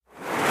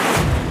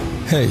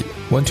Hey,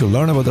 want to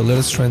learn about the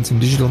latest trends in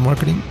digital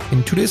marketing?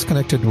 In today's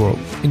connected world,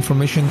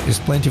 information is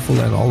plentiful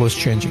and always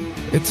changing.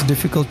 It's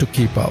difficult to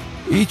keep up.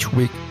 Each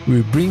week,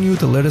 we bring you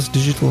the latest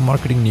digital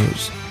marketing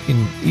news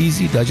in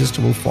easy,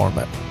 digestible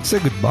format. Say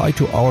goodbye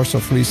to hours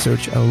of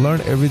research and learn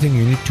everything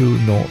you need to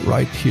know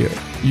right here.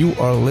 You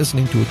are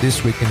listening to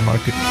This Week in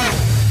Marketing.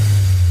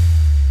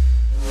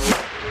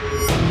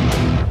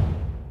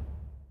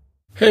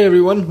 Hey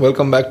everyone,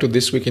 welcome back to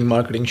This Week in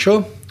Marketing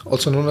show,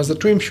 also known as the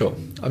Dream Show.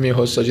 I'm your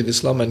host Sajid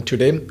Islam, and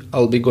today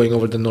I'll be going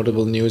over the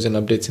notable news and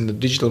updates in the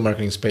digital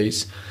marketing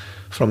space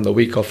from the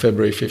week of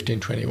February 15,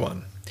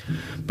 2021.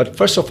 But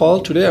first of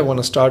all, today I want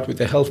to start with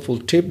a helpful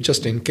tip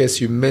just in case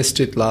you missed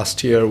it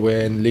last year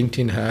when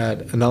LinkedIn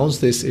had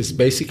announced this. Is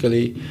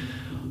basically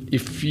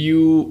if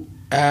you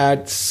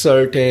add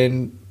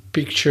certain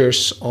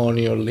pictures on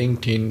your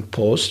LinkedIn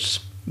posts,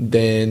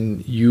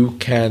 then you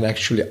can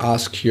actually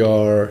ask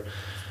your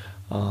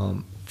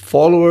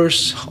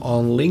followers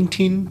on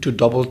LinkedIn to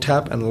double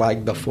tap and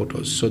like the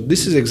photos. So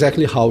this is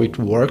exactly how it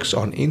works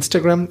on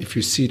Instagram. If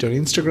you see it on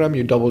Instagram,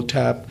 you double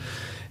tap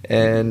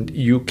and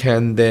you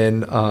can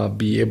then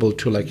be able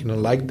to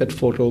like that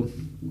photo.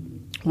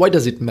 Why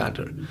does it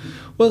matter?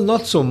 Well,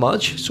 not so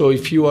much. So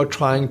if you are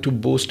trying to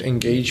boost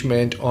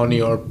engagement on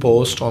your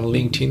post on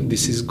LinkedIn,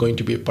 this is going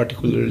to be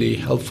particularly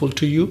helpful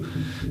to you.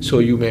 So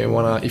you may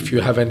want to, if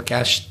you haven't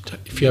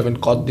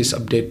caught this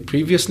update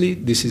previously,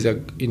 this is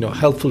a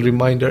helpful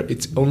reminder.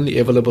 It's only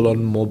available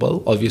on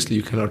mobile. Obviously,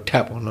 you cannot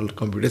tap on a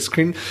computer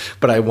screen,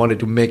 but I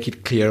wanted to make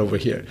it clear over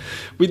here.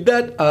 With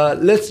that,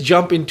 let's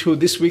jump into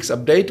this week's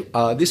update.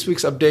 This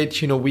week's update,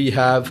 we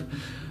have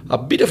a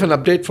bit of an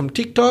update from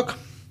TikTok.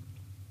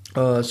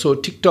 So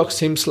TikTok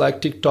seems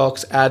like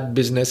TikTok's ad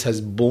business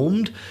has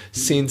boomed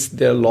since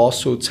their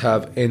lawsuits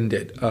have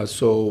ended.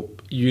 So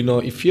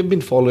if you've been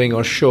following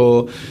our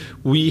show,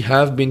 we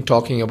have been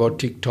talking about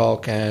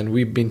TikTok, and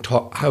we've been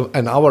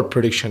and our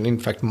prediction. In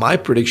fact, my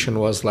prediction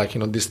was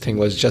this thing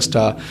was just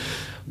a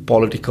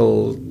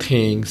political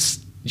thing,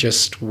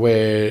 just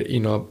where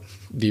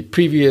the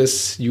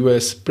previous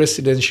U.S.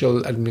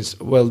 presidential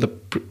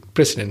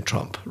President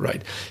Trump,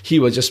 right? He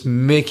was just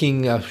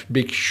making a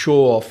big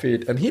show of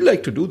it, and he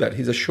liked to do that.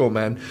 He's a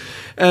showman.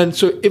 And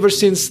so ever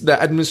since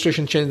the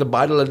administration changed, the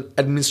Biden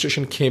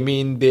administration came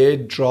in, they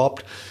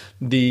dropped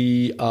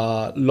the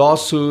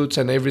lawsuits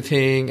and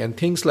everything and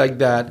things like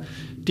that.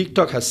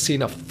 TikTok has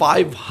seen a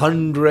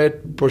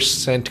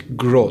 500%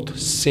 growth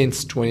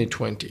since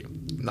 2020.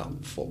 Now,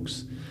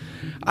 folks,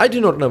 I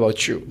do not know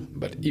about you,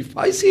 but if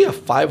I see a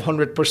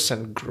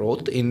 500%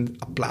 growth in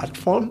a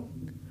platform,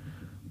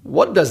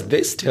 what does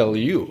this tell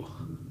you?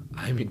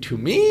 I mean, to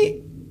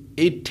me,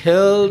 it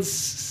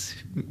tells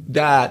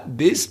that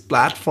this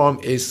platform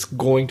is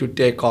going to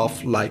take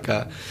off like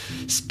a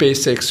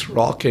SpaceX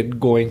rocket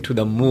going to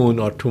the moon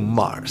or to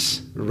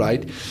Mars,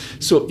 right?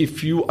 So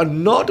if you are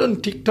not on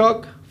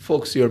TikTok,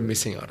 folks, you're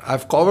missing out.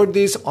 I've covered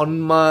this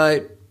on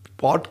my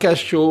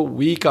podcast show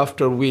week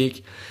after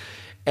week.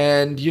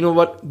 And you know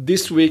what?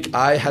 This week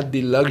I had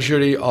the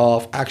luxury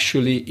of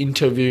actually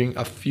interviewing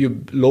a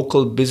few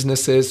local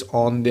businesses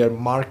on their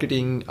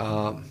marketing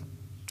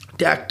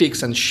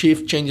tactics and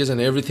shift changes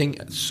and everything.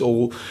 And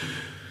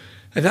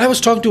I was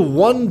talking to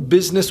one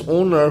business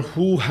owner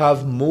who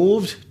have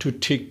moved to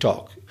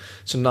TikTok.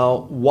 So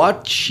now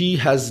what she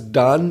has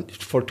done,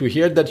 to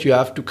hear that, you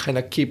have to kind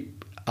of keep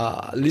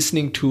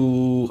listening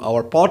to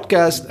our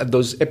podcast and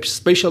those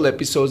special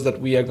episodes that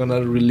we are going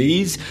to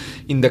release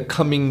in the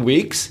coming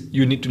weeks.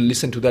 You need to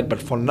listen to that. But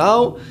for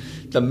now,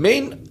 the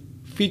main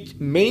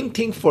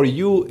thing for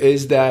you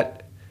is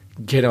that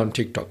get on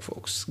TikTok,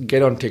 folks.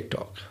 Get on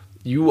TikTok.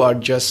 You are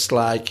just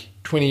like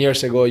 20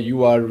 years ago,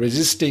 you are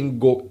resisting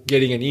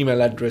getting an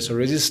email address or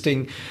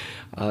resisting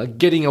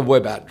getting a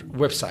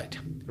website,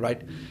 right?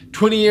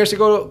 20 years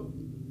ago,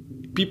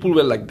 people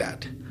were like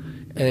that.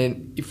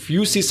 And if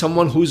you see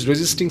someone who's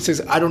resisting,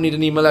 says, I don't need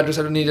an email address,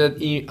 I don't need a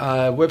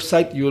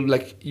website, you're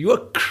like, you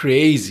are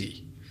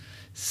crazy.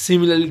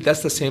 Similarly,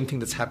 that's the same thing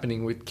that's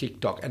happening with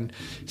TikTok. And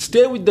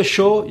stay with the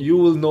show, you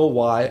will know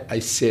why I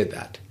say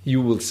that.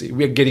 You will see.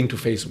 We are getting to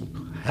Facebook.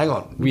 Hang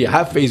on. We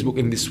have Facebook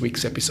in this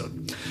week's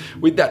episode.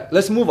 With that,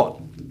 let's move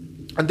on.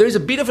 And there is a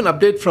bit of an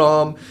update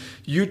from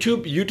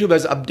YouTube. YouTube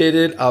has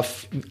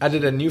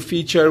added a new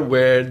feature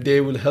where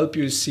they will help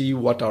you see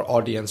what our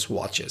audience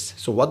watches.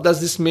 So what does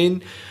this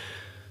mean?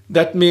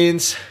 That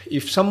means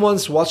if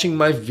someone's watching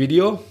my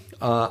video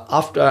they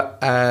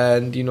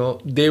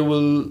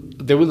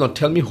will not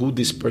tell me who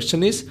this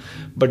person is,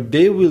 but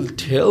they will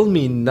tell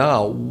me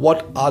now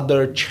what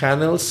other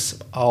channels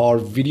or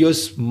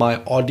videos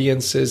my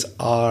audiences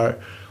are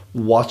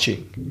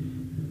watching.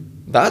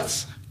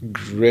 That's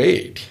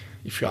great,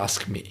 if you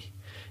ask me.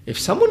 If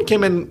someone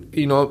came and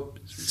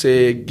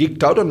say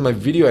geeked out on my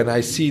video and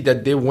I see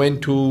that they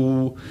went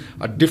to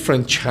a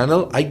different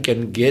channel, I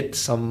can get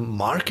some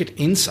market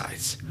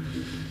insights.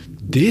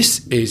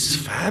 This is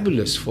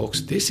fabulous,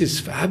 folks. This is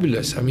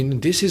fabulous. I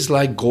mean, this is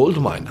like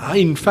goldmine.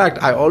 I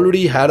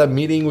already had a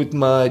meeting with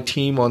my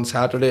team on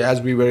Saturday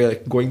as we were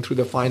going through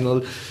the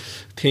final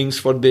things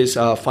for this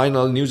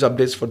final news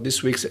updates for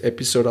this week's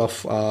episode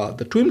of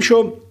the Twim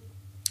Show.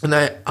 And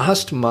I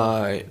asked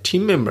my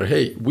team member,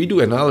 hey, we do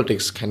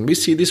analytics. Can we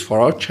see this for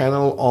our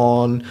channel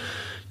on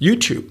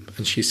YouTube?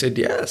 And she said,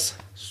 yes.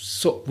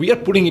 So we are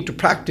putting it to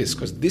practice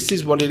because this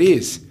is what it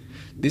is.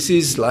 This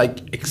is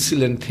like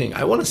excellent thing.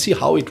 I want to see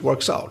how it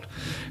works out.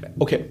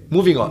 Okay,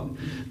 moving on.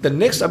 The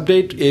next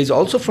update is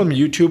also from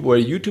YouTube, where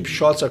YouTube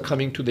Shorts are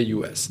coming to the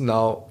US.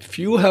 Now, if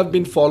you have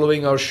been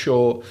following our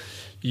show,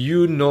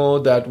 you know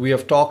that we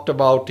have talked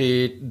about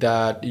it,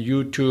 that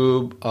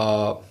YouTube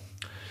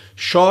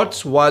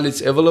Shorts, while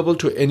it's available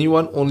to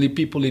anyone, only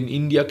people in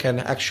India can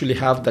actually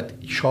have that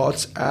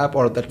Shorts app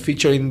or that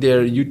feature in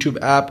their YouTube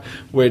app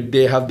where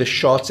they have the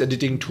Shorts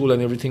editing tool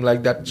and everything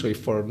like that. So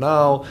for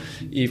now,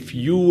 if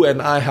you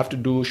and I have to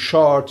do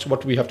Shorts,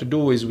 what we have to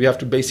do is we have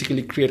to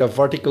basically create a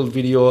vertical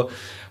video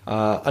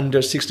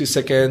under 60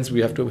 seconds.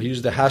 We have to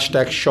use the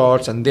hashtag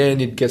Shorts, and then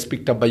it gets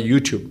picked up by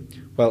YouTube.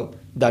 Well,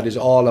 that is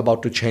all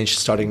about to change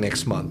starting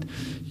next month.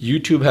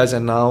 YouTube has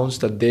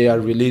announced that they are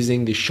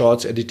releasing the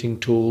Shorts editing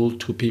tool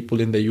to people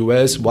in the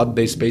US. What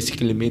this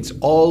basically means,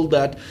 all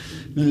that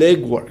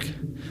legwork,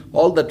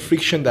 all that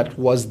friction that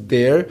was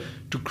there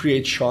to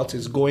create Shorts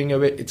is going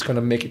away. It's going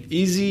to make it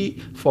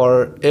easy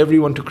for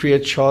everyone to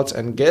create Shorts.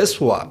 And guess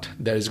what?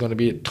 There is going to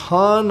be a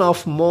ton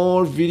of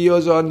more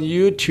videos on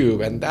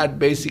YouTube. And that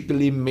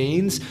basically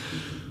means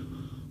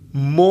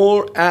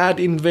more ad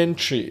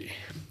inventory.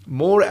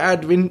 More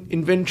ad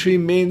inventory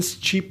means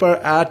cheaper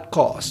ad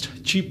cost,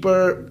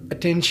 cheaper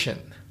attention.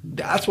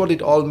 That's what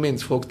it all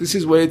means, folks. This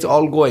is where it's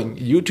all going.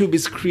 YouTube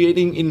is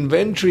creating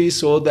inventory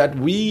so that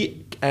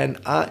we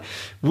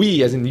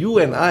as in you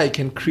and I,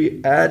 can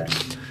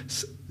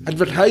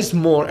advertise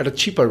more at a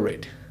cheaper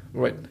rate.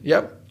 Right?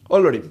 Yeah?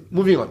 Already.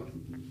 Moving on.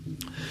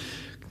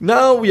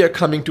 Now we are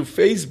coming to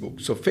Facebook.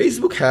 So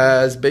Facebook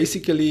has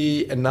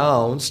basically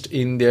announced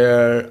in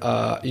their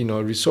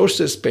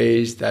resources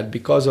page that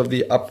because of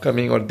the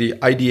upcoming or the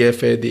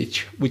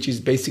IDFA, which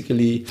is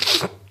basically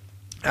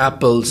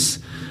Apple's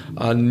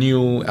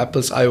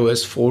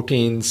iOS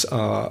 14's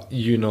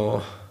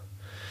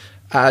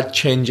ad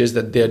changes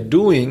that they're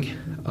doing,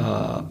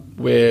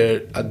 where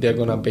they're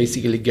gonna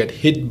basically get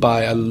hit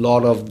by a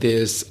lot of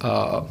this.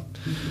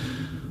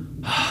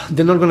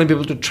 They're not going to be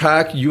able to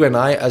track you and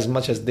I as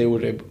much as they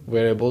were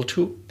able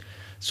to.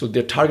 So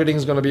their targeting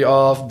is going to be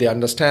off. They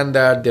understand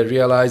that. They're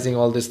realizing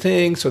all these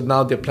things. So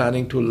now they're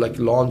planning to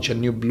launch a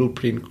new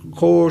blueprint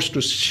course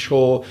to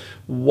show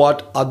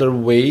what other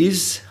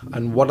ways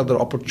and what other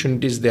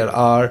opportunities there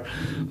are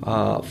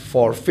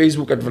for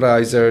Facebook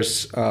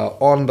advertisers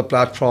on the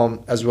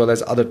platform, as well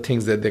as other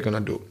things that they're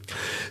going to do.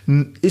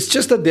 It's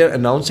just that they're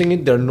announcing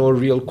it. There are no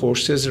real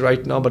courses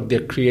right now, but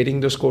they're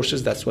creating those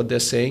courses. That's what they're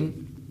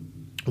saying.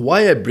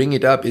 Why I bring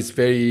it up is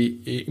very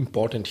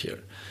important here.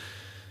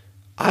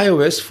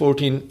 iOS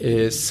 14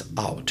 is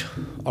out,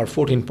 or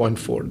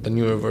 14.4, the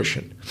newer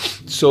version.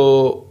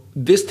 So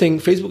this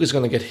thing, Facebook is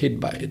going to get hit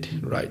by it,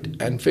 right?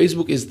 And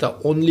Facebook is the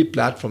only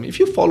platform. If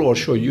you follow our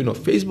show, you know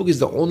Facebook is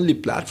the only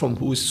platform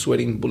who is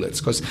sweating bullets,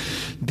 because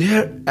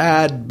their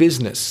ad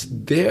business,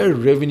 their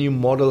revenue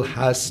model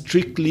has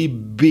strictly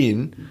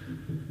been,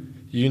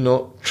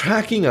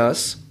 tracking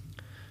us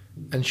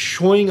and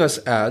showing us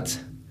ads,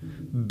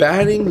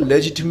 banning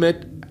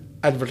legitimate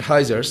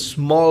advertisers,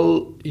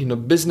 small,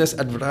 business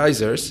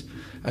advertisers,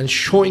 and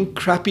showing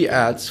crappy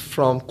ads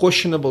from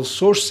questionable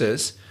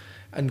sources,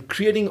 and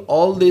creating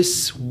all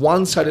this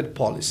one-sided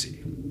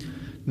policy.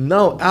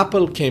 Now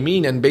Apple came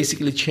in and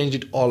basically changed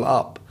it all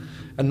up.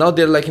 And now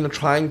they're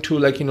trying to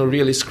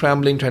really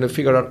scrambling, trying to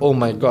figure out, oh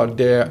my God,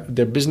 their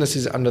business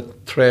is under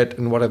threat,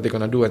 and what are they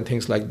going to do, and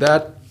things like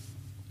that.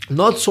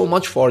 Not so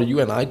much for you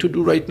and I to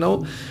do right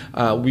now.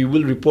 We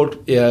will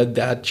report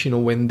that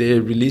when they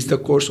release the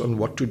course on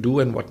what to do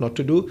and what not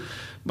to do.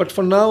 But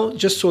for now,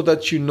 just so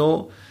that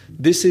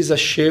this is a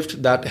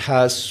shift that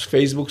has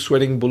Facebook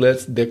sweating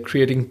bullets. They're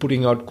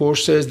putting out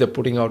courses. They're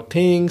putting out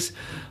things.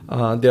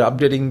 They're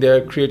updating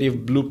their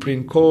creative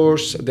blueprint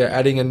course. They're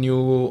adding a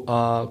new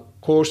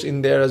course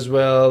in there as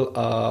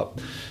well.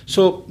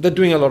 So they're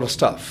doing a lot of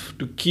stuff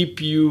to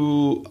keep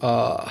you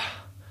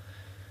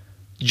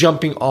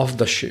jumping off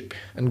the ship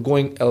and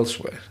going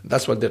elsewhere.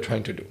 That's what they're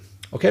trying to do.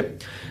 Okay,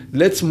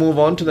 let's move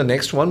on to the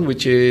next one,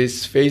 which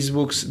is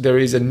Facebook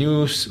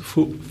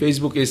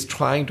is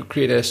trying to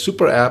create a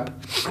super app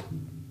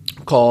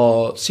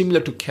called similar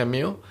to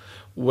Cameo,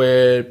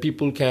 where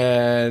people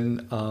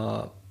can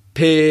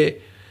pay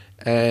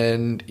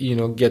and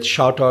get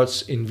shout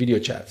outs in video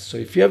chats. So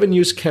if you haven't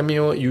used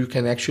Cameo, you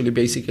can actually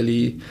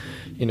basically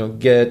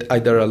get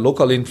either a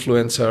local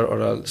influencer or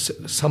a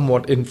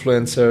somewhat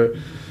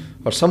influencer,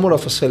 or somewhat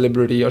of a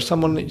celebrity, or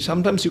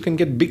sometimes you can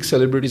get big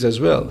celebrities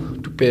as well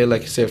to pay,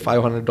 say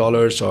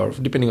 $500, or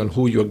depending on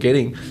who you're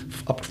getting,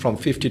 up from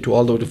 $50 to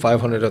all the way to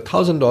 $500 or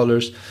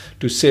 $1,000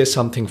 to say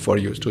something for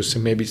you,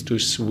 maybe to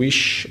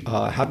wish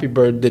happy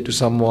birthday to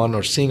someone,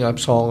 or sing a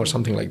song or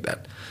something like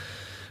that.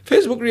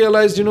 Facebook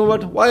realized, you know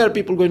what? Why are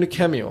people going to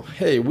Cameo?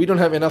 Hey, we don't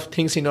have enough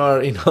things in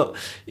our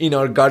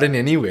garden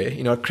anyway,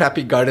 in our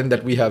crappy garden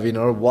that we have in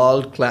our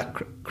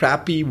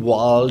crappy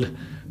walled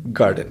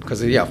garden.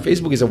 Because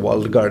Facebook is a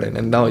walled garden,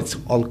 and now it's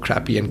all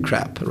crappy and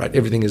crap, right?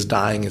 Everything is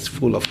dying. It's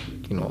full of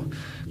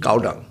cow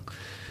dung.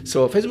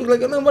 So Facebook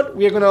like, you know what?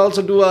 We are going to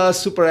also do a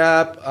super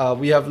app.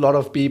 We have a lot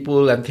of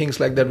people and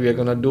things like that. We are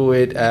going to do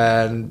it,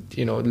 and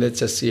let's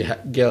just see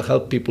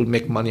help people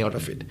make money out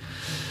of it.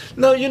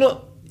 Now,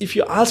 if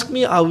you ask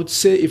me, I would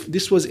say if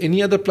this was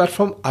any other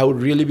platform, I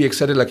would really be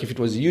excited. Like if it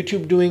was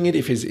YouTube doing it,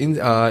 if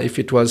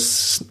it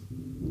was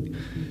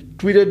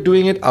Twitter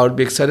doing it, I would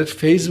be excited.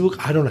 Facebook,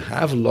 I don't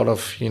have a lot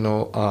of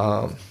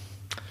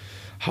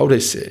how do I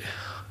say?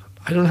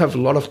 I don't have a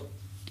lot of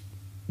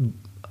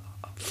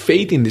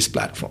faith in this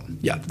platform.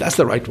 Yeah, that's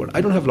the right word. I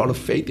don't have a lot of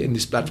faith in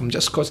this platform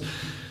just because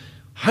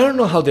I don't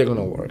know how they're going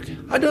to work.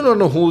 I don't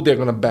know who they're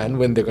going to ban,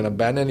 when they're going to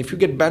ban. And if you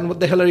get banned,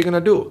 what the hell are you going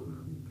to do?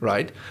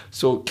 Right?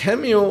 So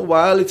Cameo,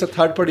 while it's a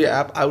third-party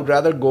app, I would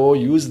rather go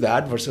use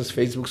that versus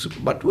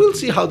Facebook. But we'll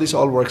see how this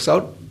all works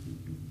out.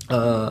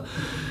 But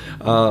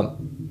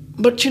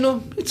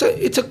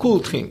it's a cool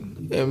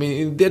thing. I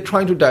mean, they're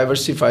trying to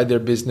diversify their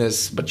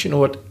business. But you know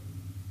what?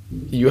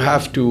 You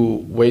have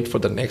to wait for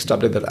the next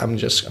update that I'm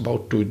just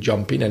about to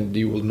jump in, and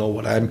you will know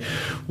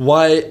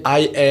why I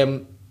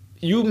am.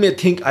 You may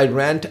think I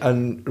rant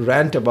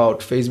about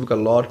Facebook a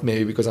lot,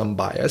 maybe because I'm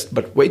biased,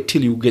 but wait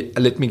till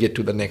let me get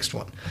to the next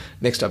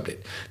update.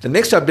 The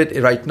next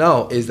update right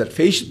now is that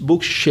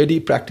Facebook's shady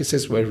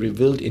practices were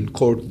revealed in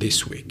court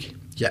this week.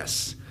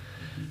 Yes,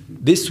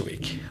 this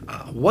week.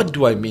 What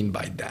do I mean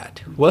by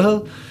that?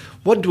 Well,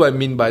 what do I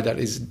mean by that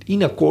is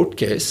in a court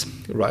case,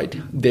 right,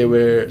 there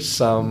were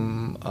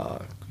some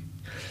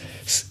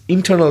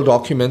internal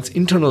documents,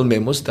 internal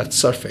memos that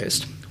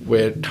surfaced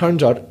where it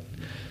turns out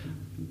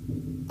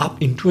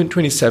up in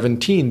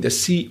 2017, the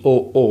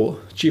COO,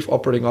 Chief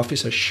Operating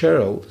Officer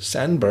Sheryl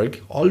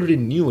Sandberg, already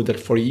knew that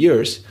for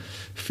years,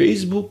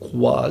 Facebook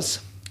was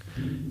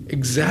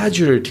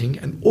exaggerating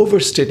and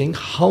overstating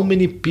how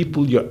many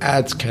people your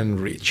ads can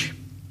reach.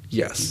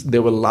 Yes, they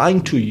were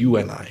lying to you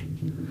and I.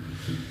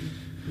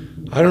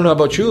 I don't know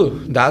about you.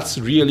 That's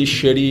really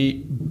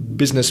shady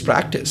business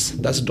practice.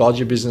 That's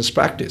dodgy business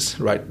practice,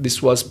 right?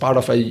 This was part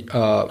of a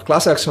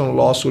class action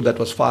lawsuit that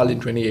was filed in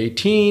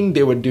 2018.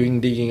 They were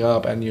digging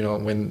up, and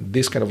when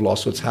this kind of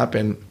lawsuits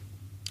happen,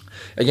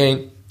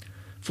 again,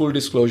 full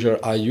disclosure,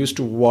 I used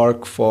to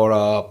work for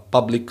a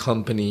public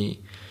company,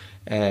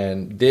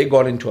 and they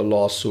got into a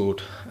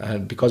lawsuit,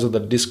 and because of the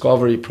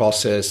discovery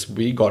process,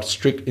 we got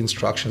strict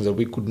instructions that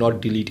we could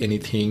not delete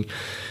anything.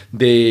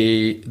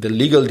 The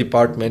legal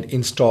department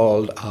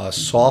installed a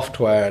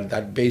software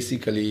that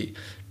basically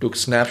took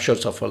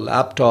snapshots of our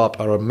laptop,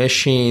 our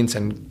machines,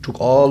 and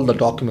took all the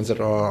documents that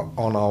are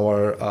on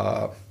our,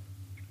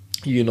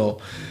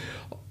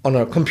 on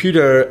our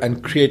computer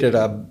and created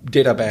a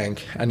data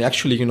bank. And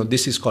actually,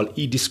 this is called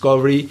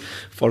e-discovery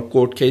for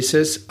court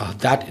cases.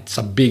 That it's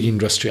a big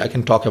industry. I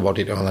can talk about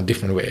it on a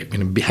different way.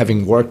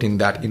 Having worked in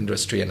that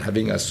industry and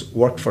having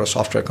worked for a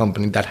software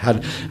company that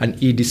had an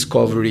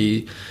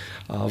e-discovery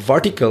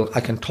vertical, I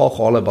can talk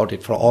all about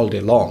it for all day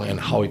long and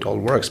how it all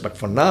works. But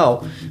for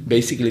now,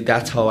 basically,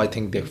 that's how I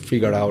think they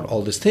figured out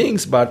all these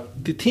things.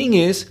 But the thing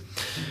is,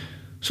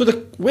 so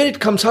where it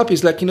comes up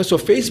is like, so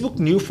Facebook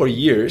knew for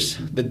years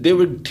that they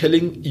were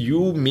telling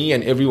you, me,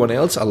 and everyone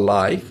else a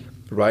lie,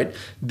 right?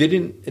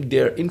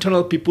 Their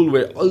internal people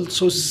were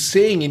also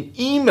saying in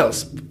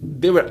emails,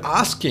 they were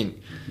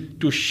asking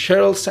to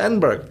Sheryl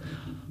Sandberg,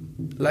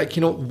 like,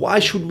 why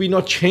should we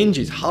not change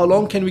it? How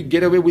long can we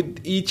get away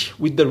with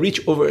the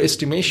reach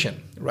overestimation,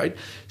 right?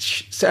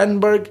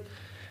 Sandberg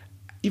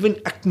even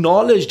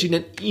acknowledged in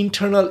an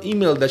internal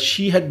email that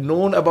she had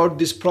known about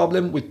this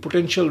problem with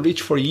potential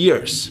reach for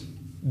years.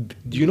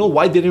 Do you know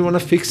why they didn't want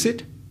to fix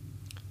it?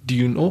 Do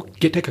you know?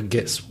 Take a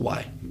guess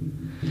why.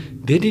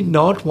 They did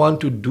not want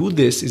to do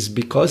this is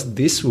because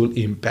this will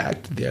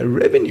impact their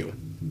revenue.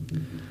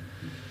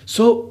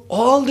 So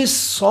all this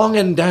song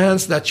and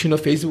dance that,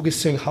 Facebook is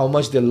saying how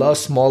much they love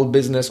small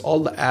business,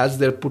 all the ads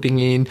they're putting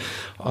in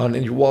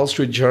on Wall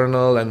Street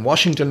Journal and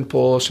Washington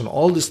Post and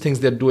all these things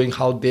they're doing,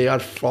 how they are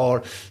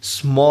for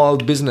small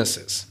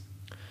businesses.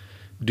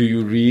 Do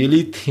you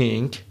really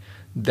think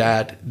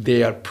that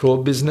they are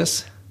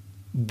pro-business?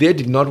 They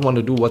did not want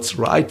to do what's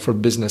right for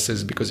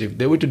businesses, because if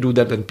they were to do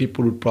that, then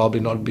people would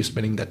probably not be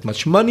spending that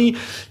much money.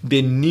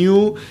 They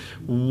knew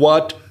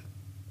what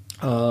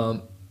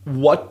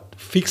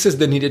fixes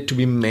that needed to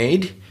be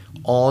made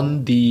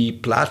on the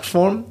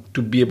platform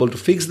to be able to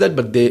fix that,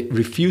 but they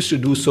refuse to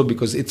do so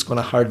because it's going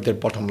to hurt their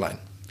bottom line.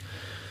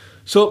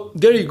 So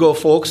there you go,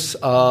 folks.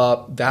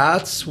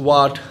 That's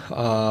what,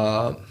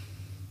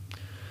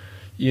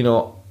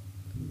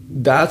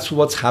 that's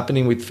what's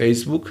happening with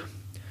Facebook.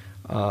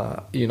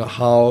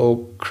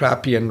 How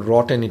crappy and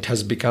rotten it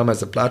has become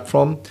as a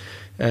platform.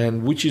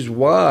 And which is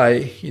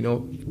why,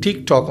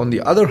 TikTok, on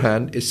the other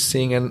hand, is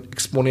seeing an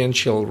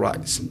exponential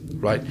rise,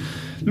 right?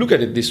 Look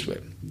at it this way.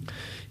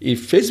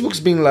 if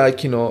Facebook's been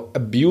like,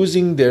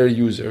 abusing their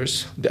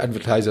users, the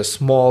advertisers,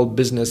 small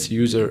business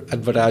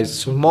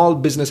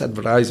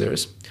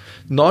advertisers,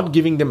 not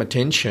giving them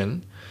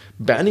attention,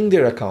 banning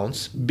their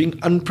accounts, being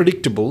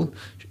unpredictable,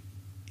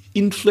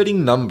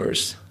 inflating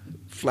numbers,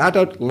 flat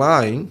out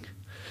lying,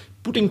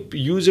 putting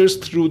users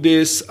through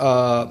this,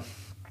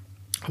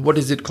 what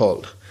is it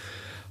called?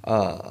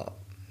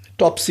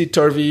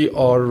 Topsy-turvy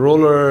or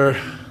roller,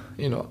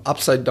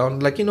 upside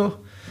down,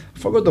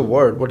 forgot the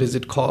word. What is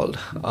it called?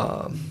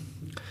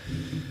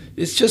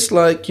 It's just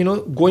like,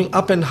 going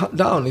up and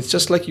down. It's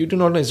just like, you do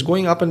not know. It's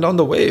going up and down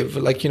the wave.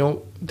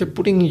 They're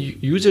putting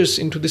users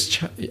into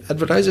this,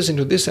 advertisers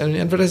into this, and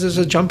advertisers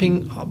are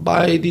jumping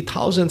by the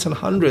thousands and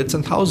hundreds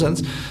and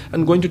thousands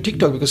and going to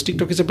TikTok because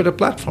TikTok is a better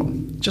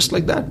platform. Just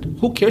like that.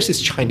 Who cares?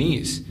 It's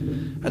Chinese.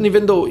 And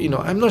even though,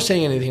 I'm not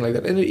saying anything like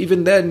that. And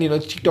even then,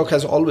 TikTok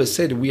has always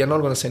said, we are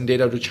not going to send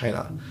data to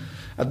China.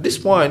 At this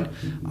point,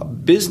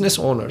 business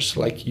owners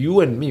like you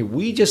and me,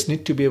 we just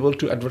need to be able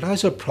to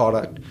advertise our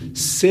product,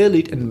 sell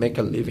it, and make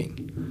a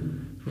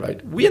living,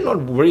 right? We are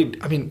not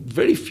worried.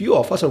 Very few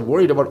of us are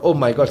worried about, oh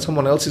my God,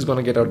 someone else is going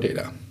to get our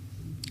data.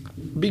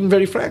 Being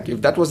very frank,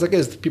 if that was the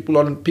case,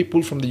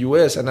 people from the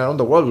US and around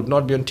the world would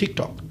not be on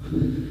TikTok,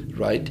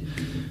 right?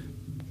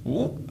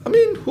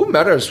 Who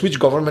matters which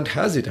government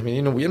has it? We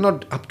are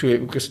not up to it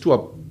because to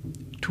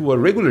our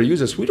regular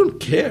users, we don't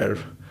care.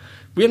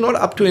 We are not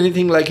up to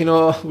anything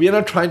we are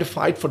not trying to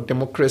fight for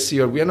democracy,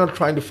 or we are not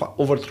trying to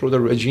overthrow the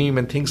regime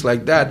and things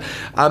like that.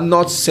 I'm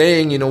not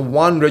saying,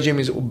 one regime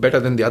is better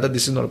than the other.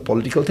 This is not a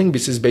political thing.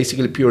 This is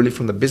basically purely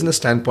from the business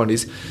standpoint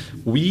is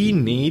we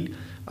need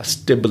a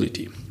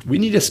stability. We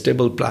need a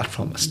stable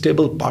platform, a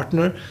stable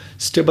partner,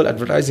 stable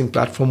advertising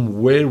platform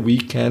where we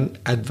can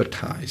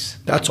advertise.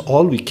 That's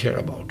all we care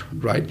about,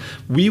 right?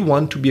 We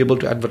want to be able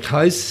to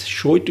advertise,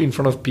 show it in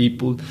front of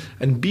people,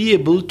 and be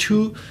able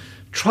to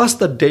trust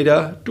the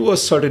data to a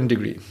certain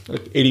degree,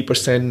 like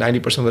 80%,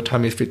 90% of the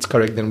time. If it's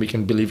correct, then we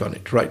can believe on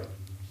it, right?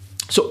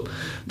 So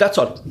that's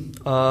all.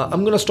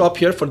 I'm going to stop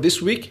here for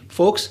this week,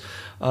 folks.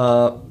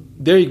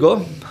 There you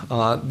go.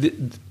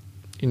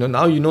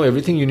 Now you know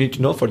everything you need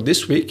to know for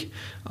this week.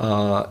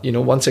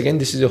 Once again,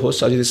 this is your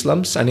host, Sajid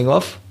Islam, signing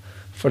off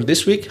for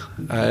this week,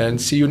 and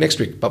see you next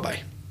week.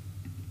 Bye-bye.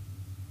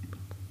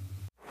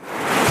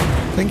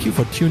 Thank you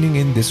for tuning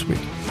in this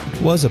week.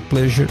 It was a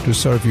pleasure to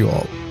serve you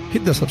all.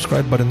 Hit the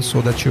subscribe button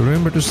so that you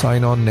remember to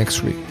sign on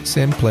next week.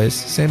 Same place,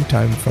 same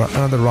time for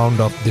another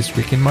round of This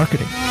Week in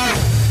Marketing.